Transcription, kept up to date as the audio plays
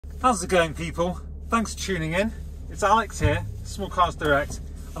How's it going, people? Thanks for tuning in. It's Alex here, Small Cars Direct,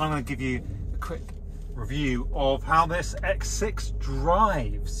 and I'm going to give you a quick review of how this X6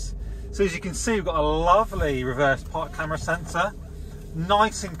 drives. So as you can see, we've got a lovely reverse park camera sensor,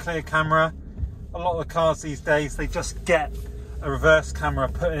 nice and clear camera. A lot of the cars these days, they just get a reverse camera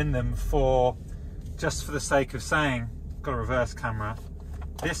put in them just for the sake of saying, got a reverse camera.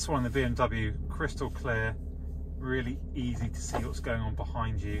 This one, the BMW, crystal clear, really easy to see what's going on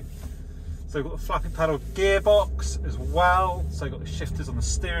behind you. So we've got the flappy pedal gearbox as well. So we've got the shifters on the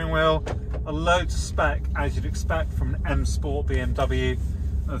steering wheel, a load to spec as you'd expect from an M Sport BMW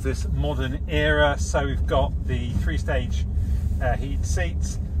of this modern era. So we've got the 3-stage heated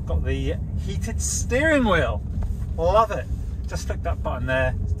seats, got the heated steering wheel, love it. Just flick that button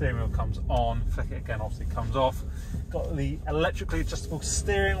there, steering wheel comes on, flick it again, obviously it comes off. Got the electrically adjustable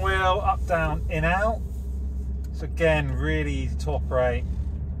steering wheel, up, down, in, out. So again, really easy to operate,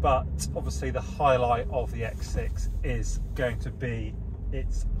 but obviously the highlight of the X6 is going to be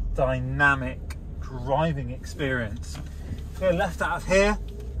its dynamic driving experience. If you go left out of here,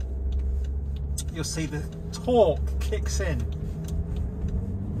 you'll see the torque kicks in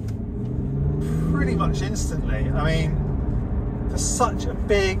pretty much instantly. I mean, for such a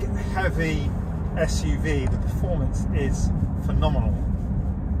big, heavy SUV, the performance is phenomenal.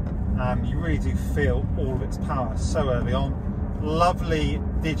 You really do feel all of its power so early on. Lovely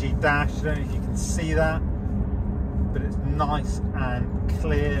digi dash, I don't know if you can see that, but it's nice and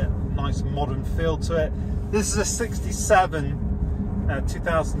clear, nice modern feel to it. This is a 67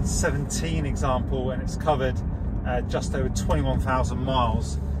 2017 example, and it's covered just over 21,000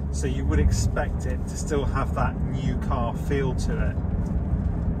 miles, so you would expect it to still have that new car feel to it.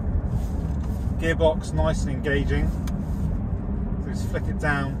 Gearbox, nice and engaging. So just flick it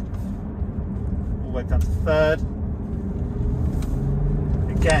down all the way down to third.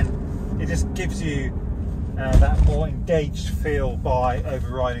 Again, it just gives you that more engaged feel by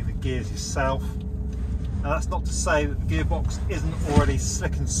overriding the gears yourself. Now that's not to say that the gearbox isn't already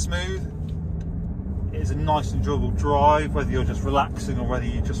slick and smooth. It is a nice enjoyable drive, whether you're just relaxing or whether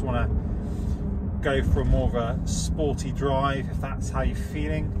you just want to go for more of a sporty drive, if that's how you're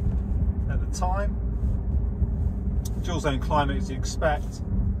feeling at the time. Dual zone climate as you expect.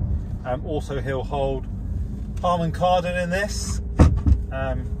 Also hill hold. Harman Kardon in this,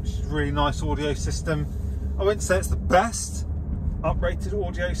 which is a really nice audio system. I wouldn't say it's the best uprated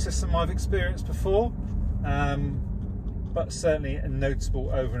audio system I've experienced before, but certainly a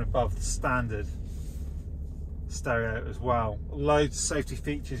notable over and above the standard stereo as well. Loads of safety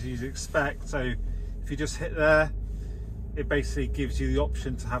features you'd expect. So if you just hit there, it basically gives you the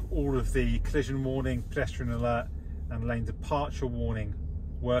option to have all of the collision warning, pedestrian alert and lane departure warning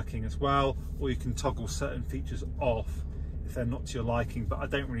working as well, or you can toggle certain features off if they're not to your liking, but I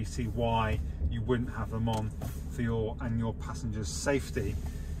don't really see why you wouldn't have them on for your and your passengers' safety.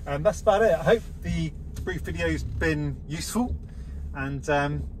 That's about it. I hope the brief video's been useful, and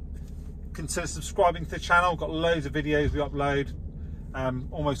consider subscribing to the channel. We've got loads of videos we upload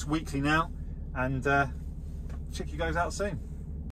almost weekly now, and check you guys out soon.